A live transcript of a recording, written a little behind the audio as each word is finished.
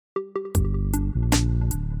So,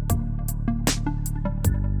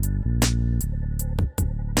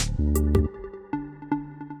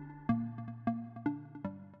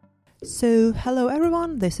 hello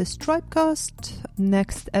everyone, this is Stripecast,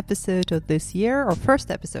 next episode of this year, or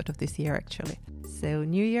first episode of this year actually. So,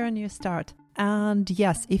 new year, new start. And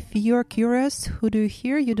yes, if you're curious, who do you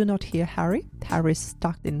hear? You do not hear Harry. Harry's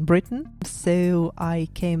stuck in Britain. So, I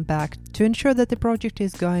came back to ensure that the project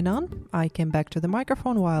is going on. I came back to the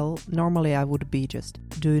microphone while normally I would be just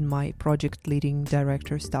doing my project leading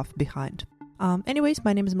director stuff behind. Anyways,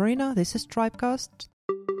 my name is Marina, this is Stripecast.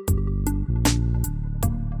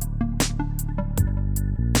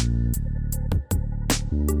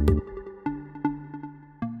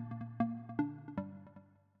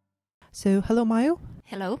 So, hello, Mayu.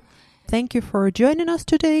 Hello. Thank you for joining us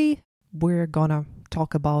today. We're gonna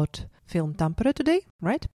talk about Film Tampere today,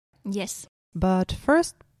 right? Yes. But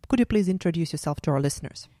first, could you please introduce yourself to our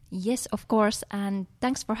listeners? Yes, of course, and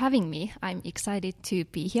thanks for having me. I'm excited to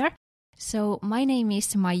be here. So, my name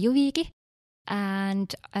is Maiju Viiki,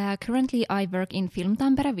 and currently I work in Film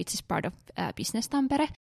Tampere, which is part of Business Tampere.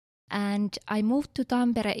 And I moved to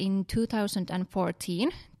Tampere in 2014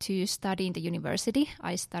 to study in the university.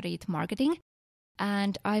 I studied marketing,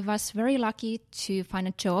 and I was very lucky to find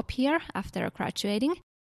a job here after graduating.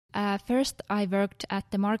 First, I worked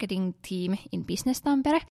at the marketing team in Business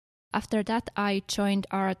Tampere. After that, I joined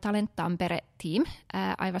our Talent Tampere team.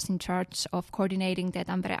 I was in charge of coordinating the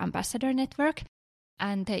Tampere Ambassador Network,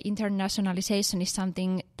 and the internationalization is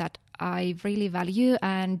something that I really value,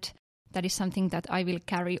 and that is something that I will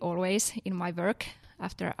carry always in my work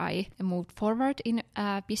after I moved forward in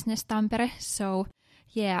Business Tampere. So,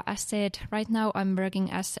 yeah, as said, right now I'm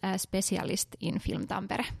working as a specialist in Film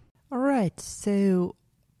Tampere. All right, so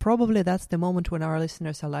probably that's the moment when our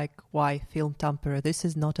listeners are like, why Film Tampere? This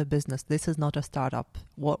is not a business. This is not a startup.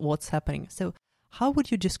 What's happening? So how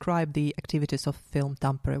would you describe the activities of Film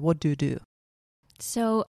Tampere? What do you do?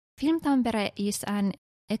 So Film Tampere is an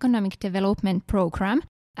economic development program,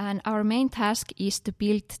 and our main task is to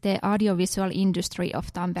build the audiovisual industry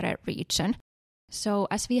of Tampere region. So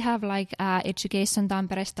as we have like Education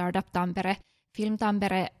Tampere, Startup Tampere, Film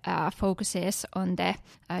Tampere focuses on the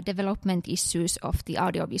development issues of the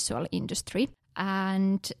audiovisual industry.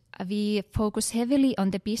 And we focus heavily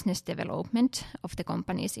on the business development of the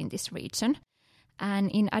companies in this region. And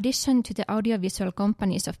in addition to the audiovisual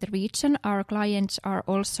companies of the region, our clients are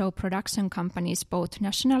also production companies both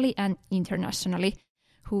nationally and internationally,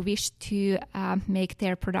 who wish to make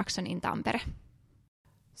their production in Tampere.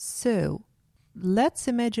 So, let's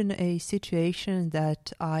imagine a situation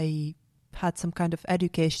that I had some kind of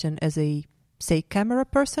education as a, say, camera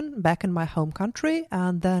person back in my home country,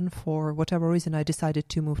 and then for whatever reason I decided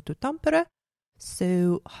to move to Tampere.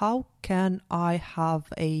 So, how can I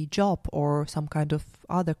have a job or some kind of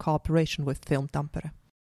other cooperation with Film Tampere?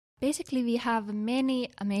 Basically, we have many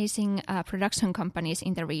amazing production companies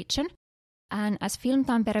in the region. And as Film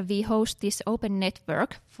Tampere, we host this open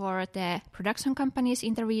network for the production companies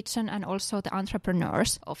in the region and also the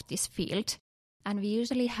entrepreneurs of this field. And we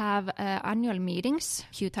usually have annual meetings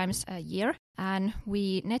a few times a year. And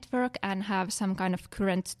we network and have some kind of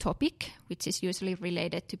current topic, which is usually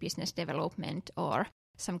related to business development or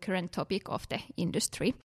some current topic of the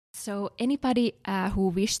industry. So anybody who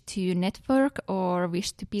wish to network or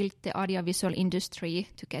wish to build the audiovisual industry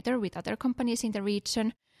together with other companies in the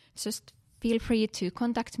region, just feel free to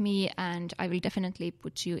contact me and I will definitely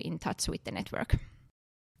put you in touch with the network.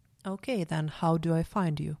 Okay, then how do I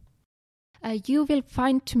find you? You will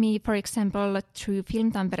find me, for example, through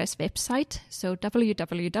Film Tampere's website, so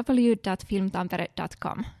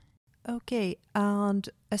www.filmtampere.com. Okay, and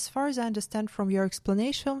as far as I understand from your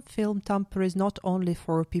explanation, Film Tampere is not only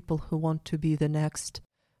for people who want to be the next,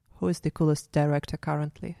 who is the coolest director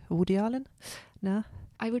currently? Woody Allen? No?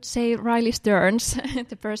 I would say Riley Stearns,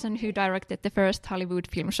 the person who directed the first Hollywood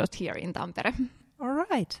film shot here in Tampere. All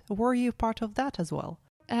right. Were you part of that as well?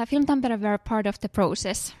 Film Tampere were part of the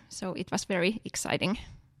process, so it was very exciting.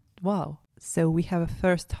 Wow. So we have a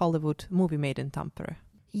first Hollywood movie made in Tampere.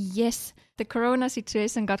 Yes. The corona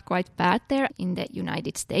situation got quite bad there in the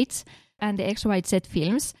United States, and the XYZ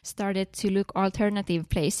Films started to look alternative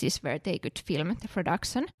places where they could film the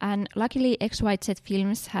production. And luckily, XYZ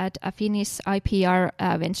Films had a Finnish IPR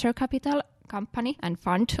venture capital company and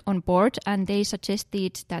fund on board, and they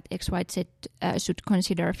suggested that XYZ should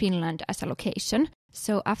consider Finland as a location.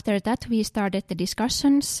 So after that, we started the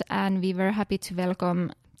discussions, and we were happy to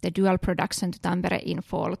welcome the dual production to Tampere in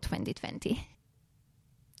fall 2020.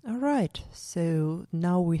 All right. So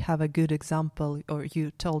now we have a good example, or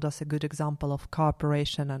you told us a good example of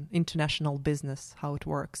cooperation and international business, how it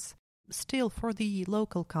works. Still, for the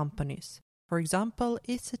local companies, for example,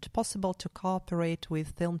 is it possible to cooperate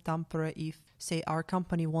with Film Tampere if, say, our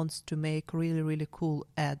company wants to make really, really cool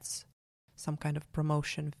ads, some kind of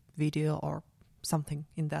promotion video or something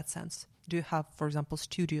in that sense? Do you have, for example,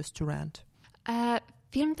 studios to rent?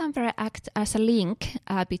 Film Tampere acts as a link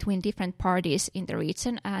between different parties in the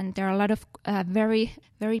region, and there are a lot of very,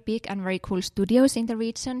 very big and very cool studios in the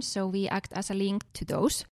region, so we act as a link to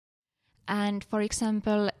those. And for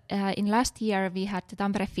example, in last year we had the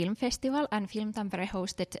Tampere Film Festival, and Film Tampere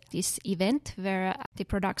hosted this event where the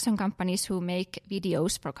production companies who make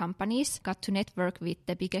videos for companies got to network with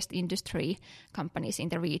the biggest industry companies in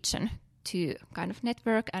the region to kind of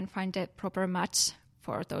network and find a proper match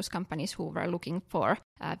for those companies who were looking for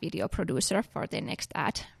a video producer for their next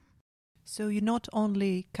ad. So you not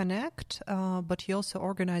only connect, but you also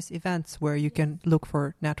organize events where you can look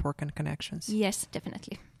for network and connections. Yes,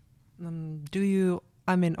 definitely.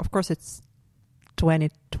 Of course it's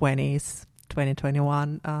 2020,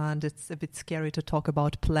 2021, and it's a bit scary to talk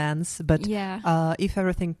about plans, but if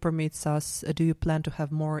everything permits us, do you plan to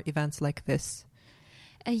have more events like this?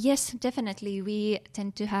 Yes, definitely. We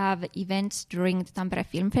tend to have events during the Tampere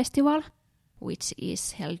Film Festival, which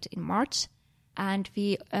is held in March. And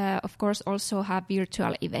we, of course, also have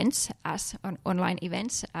virtual events as online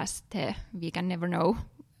events, as we can never know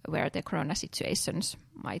where the corona situations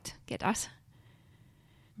might get us.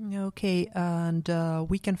 Okay, and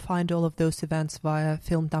we can find all of those events via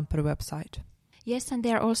Film Tampere website. Yes, and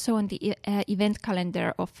they are also on the event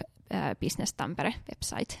calendar of Business Tampere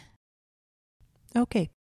website. Okay.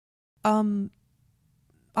 I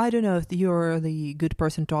don't know if you're the good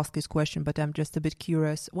person to ask this question, but I'm just a bit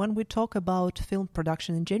curious. When we talk about film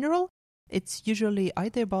production in general, it's usually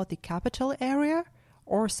either about the capital area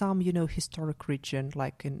or some, historic region,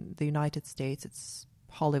 like in the United States, it's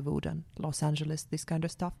Hollywood and Los Angeles, this kind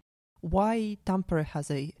of stuff. Why Tampere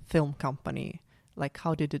has a film company? Like,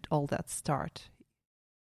 how did all that start?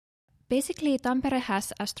 Basically, Tampere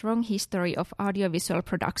has a strong history of audiovisual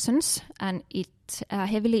productions, and it's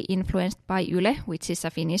heavily influenced by Yle, which is a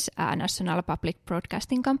Finnish national public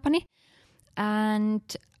broadcasting company. And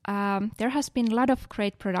there has been a lot of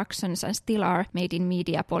great productions and still are made in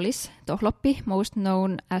Mediapolis. Tohloppi, most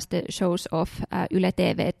known as the shows of Yle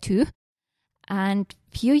TV2. And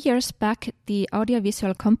few years back, the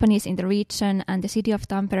audiovisual companies in the region and the city of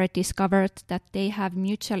Tampere discovered that they have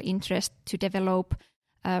mutual interest to develop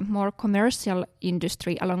a more commercial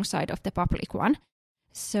industry alongside of the public one.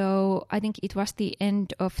 So I think it was the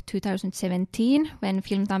end of 2017 when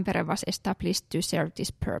Film Tampere was established to serve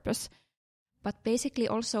this purpose. But basically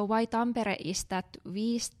also why Tampere is that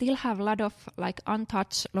we still have a lot of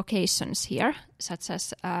untouched locations here, such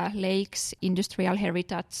as lakes, industrial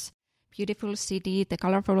heritage, beautiful city, the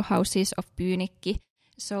colorful houses of Pyynikki.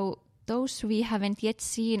 So those we haven't yet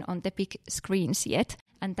seen on the big screens yet.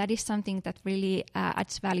 And that is something that really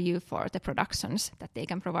adds value for the productions, that they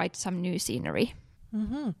can provide some new scenery.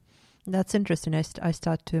 Mm-hmm. That's interesting. I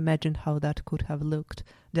start to imagine how that could have looked.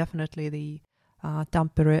 Definitely the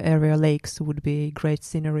Tampere area lakes would be great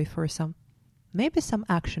scenery for maybe some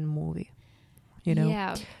action movie.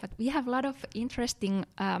 Yeah, but we have a lot of interesting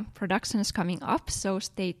productions coming up, so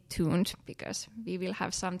stay tuned because we will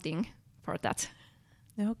have something for that.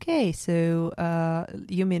 Okay, so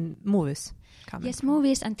you mean movies? Yes,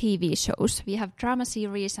 movies and TV shows. We have drama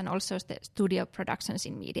series and also the studio productions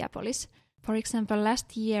in Mediapolis. For example,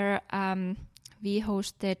 last year we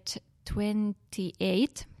hosted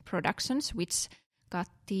 28 productions, which got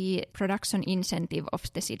the production incentive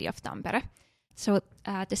of the city of Tampere. So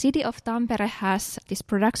the city of Tampere has this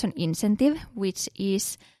production incentive, which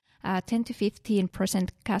is 10 to 15%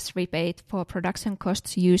 cash rebate for production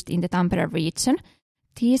costs used in the Tampere region.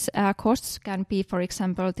 These costs can be, for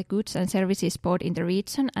example, the goods and services bought in the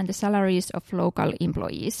region and the salaries of local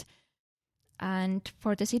employees. And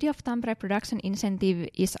for the city of Tampere, production incentive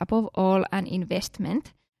is above all an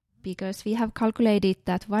investment, because we have calculated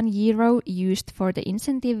that €1 used for the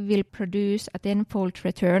incentive will produce a tenfold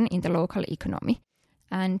return in the local economy.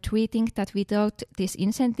 And we think that without this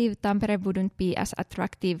incentive, Tampere wouldn't be as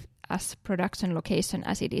attractive as production location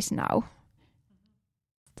as it is now.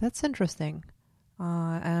 That's interesting.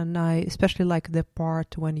 And I especially like the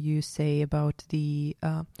part when you say about the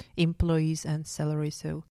employees and salary.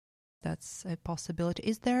 So that's a possibility.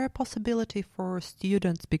 Is there a possibility for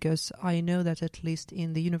students? Because I know that at least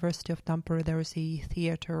in the University of Tampere there is a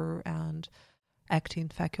theater and acting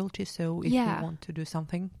faculty. So if you want to do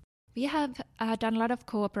something. We have done a lot of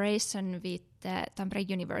cooperation with the Tampere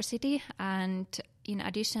University, and in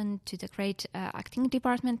addition to the great acting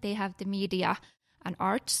department, they have the media and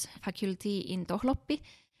arts faculty in Tohloppi.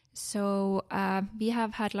 So we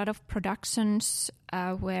have had a lot of productions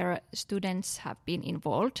where students have been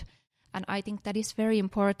involved, and I think that is very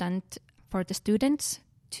important for the students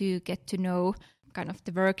to get to know kind of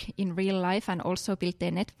the work in real life and also build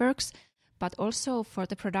their networks, but also for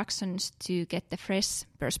the productions to get the fresh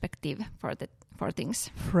perspective for things.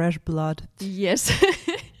 Fresh blood. Yes.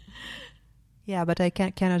 Yeah, but I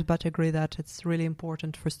cannot but agree that it's really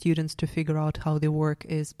important for students to figure out how the work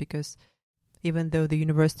is, because even though the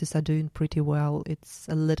universities are doing pretty well, it's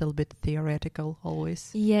a little bit theoretical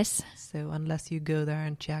always. Yes. So unless you go there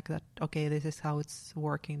and check that, okay, this is how it's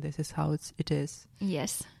working, this is how it is.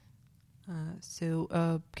 Yes.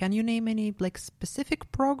 So can you name any like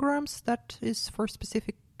specific programs that is for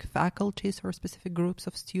specific faculties or specific groups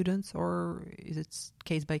of students, or is it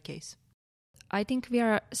case by case? I think we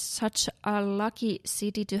are such a lucky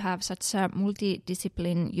city to have such a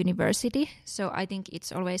multidiscipline university. So I think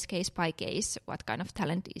it's always case by case what kind of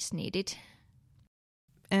talent is needed.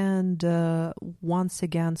 And once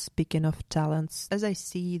again, speaking of talents, as I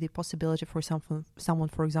see the possibility for someone,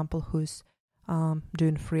 for example, who's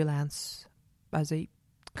doing freelance as a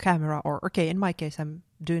camera, or okay, in my case, I'm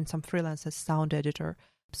doing some freelance as sound editor.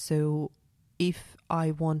 So if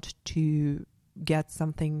I want to get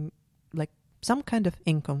something like some kind of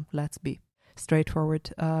income, let's be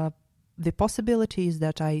straightforward, the possibility is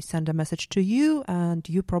that I send a message to you and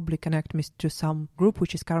you probably connect me to some group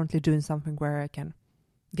which is currently doing something where I can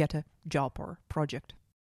get a job or project.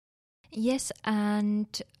 Yes, and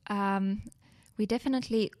we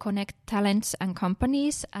definitely connect talents and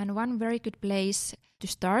companies, and one very good place to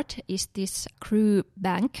start is this Crew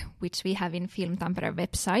Bank, which we have in Film Tampere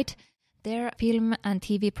website. There, film and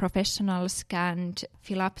TV professionals can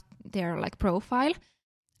fill up their profile,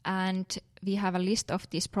 and we have a list of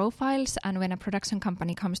these profiles, and when a production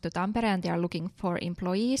company comes to Tampere and they are looking for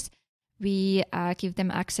employees, we give them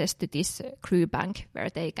access to this Crew Bank where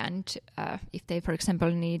they can, if they, for example,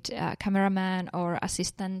 need a cameraman or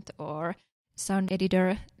assistant or sound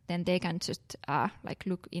editor, then they can just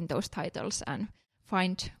look in those titles and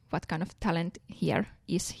find what kind of talent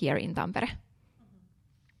is here in Tampere.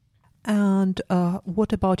 And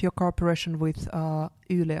what about your cooperation with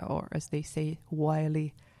Yle, or as they say,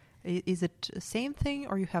 Wiley? Is it the same thing,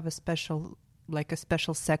 or you have a special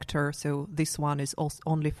sector, so this one is also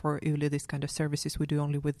only for Yle, this kind of services we do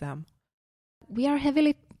only with them? We are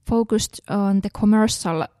heavily focused on the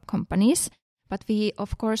commercial companies, but we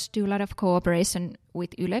of course do a lot of cooperation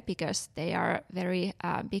with Yle because they are very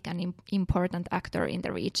big and important actor in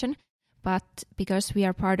the region. But because we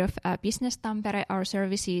are part of Business Tampere, our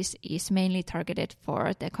services is mainly targeted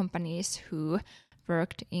for the companies who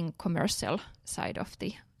worked in commercial side of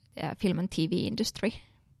the film and TV industry.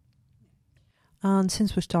 And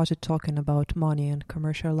since we started talking about money and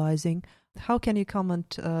commercializing, how can you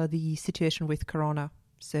comment the situation with Corona?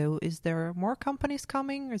 So is there more companies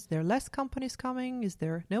coming? Is there less companies coming? Is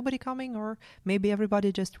there nobody coming? Or maybe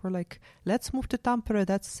everybody just were like, let's move to Tampere.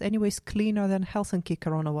 That's anyways cleaner than Helsinki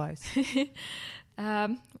corona-wise.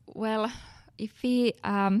 Well, if we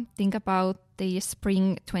think about the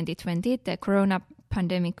spring 2020, the corona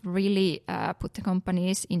pandemic really put the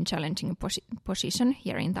companies in challenging position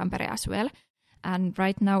here in Tampere as well. And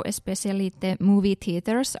right now, especially the movie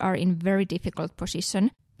theaters are in very difficult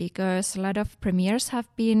position because a lot of premieres have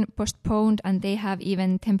been postponed and they have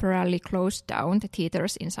even temporarily closed down the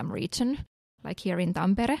theaters in some region, like here in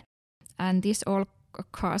Tampere. And this all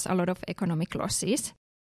caused a lot of economic losses.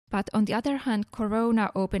 But on the other hand, Corona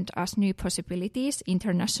opened us new possibilities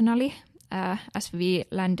internationally as we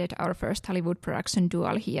landed our first Hollywood production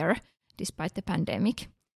Dual here, despite the pandemic.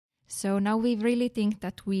 So now we really think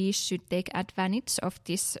that we should take advantage of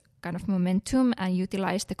this kind of momentum and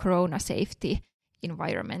utilize the Corona safety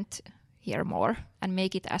environment here more and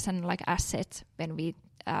make it as an asset when we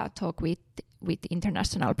talk with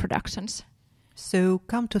international productions. So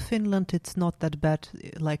come to Finland, it's not that bad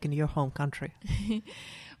like in your home country.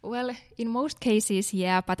 Well, in most cases,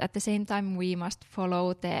 yeah, but at the same time we must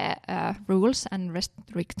follow the rules and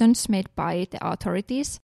restrictions made by the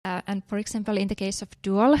authorities. And for example, in the case of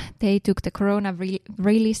Dual, they took the corona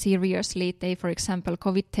really seriously. They, for example,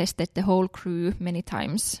 COVID tested the whole crew many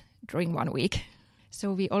times during 1 week.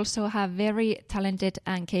 So we also have very talented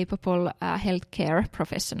and capable healthcare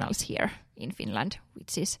professionals here in Finland,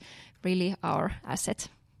 which is really our asset.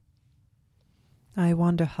 I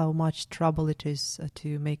wonder how much trouble it is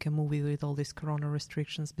to make a movie with all these corona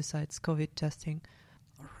restrictions besides COVID testing.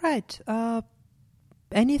 All right.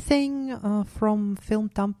 anything from Film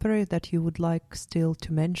Tampere that you would like still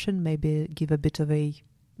to mention? Maybe give a bit of a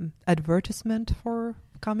advertisement for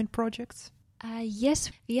coming projects?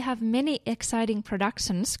 Yes, we have many exciting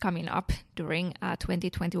productions coming up during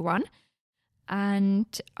 2021. And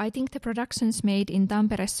I think the productions made in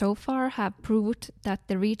Tampere so far have proved that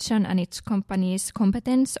the region and its companies'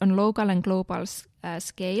 competence on local and global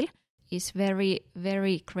scale is very,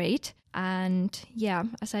 very great. And yeah,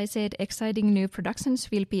 as I said, exciting new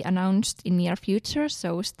productions will be announced in near future,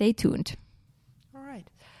 so stay tuned. All right.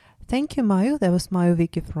 Thank you, Maju. That was Maju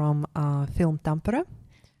Viikki from Film Tampere.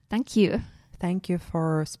 Thank you. Thank you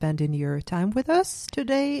for spending your time with us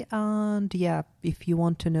today. And yeah, if you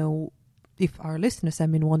want to know, if our listeners,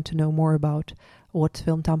 want to know more about what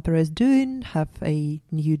Film Tampere is doing, have a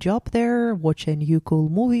new job there, watch a new cool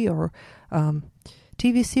movie or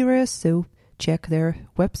TV series, so check their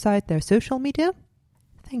website, their social media.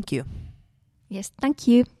 Thank you. Yes, thank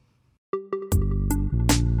you.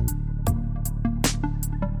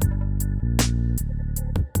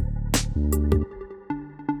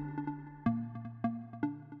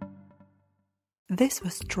 This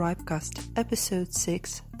was Tribecast, episode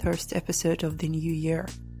 6, first episode of the new year.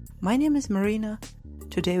 My name is Marina.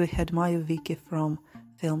 Today we had Maju Viikki from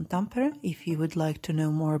Film Tampere. If you would like to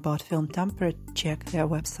know more about Film Tampere, check their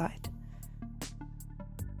website.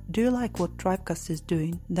 Do you like what Tribecast is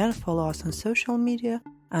doing? Then follow us on social media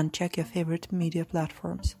and check your favorite media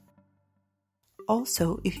platforms.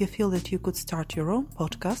 Also, if you feel that you could start your own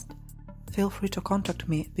podcast, feel free to contact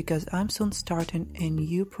me because I'm soon starting a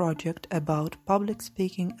new project about public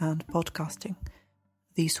speaking and podcasting.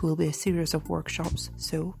 These will be a series of workshops,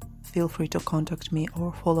 so feel free to contact me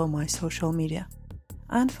or follow my social media.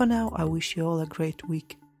 And for now, I wish you all a great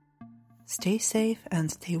week. Stay safe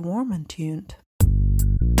and stay warm and tuned.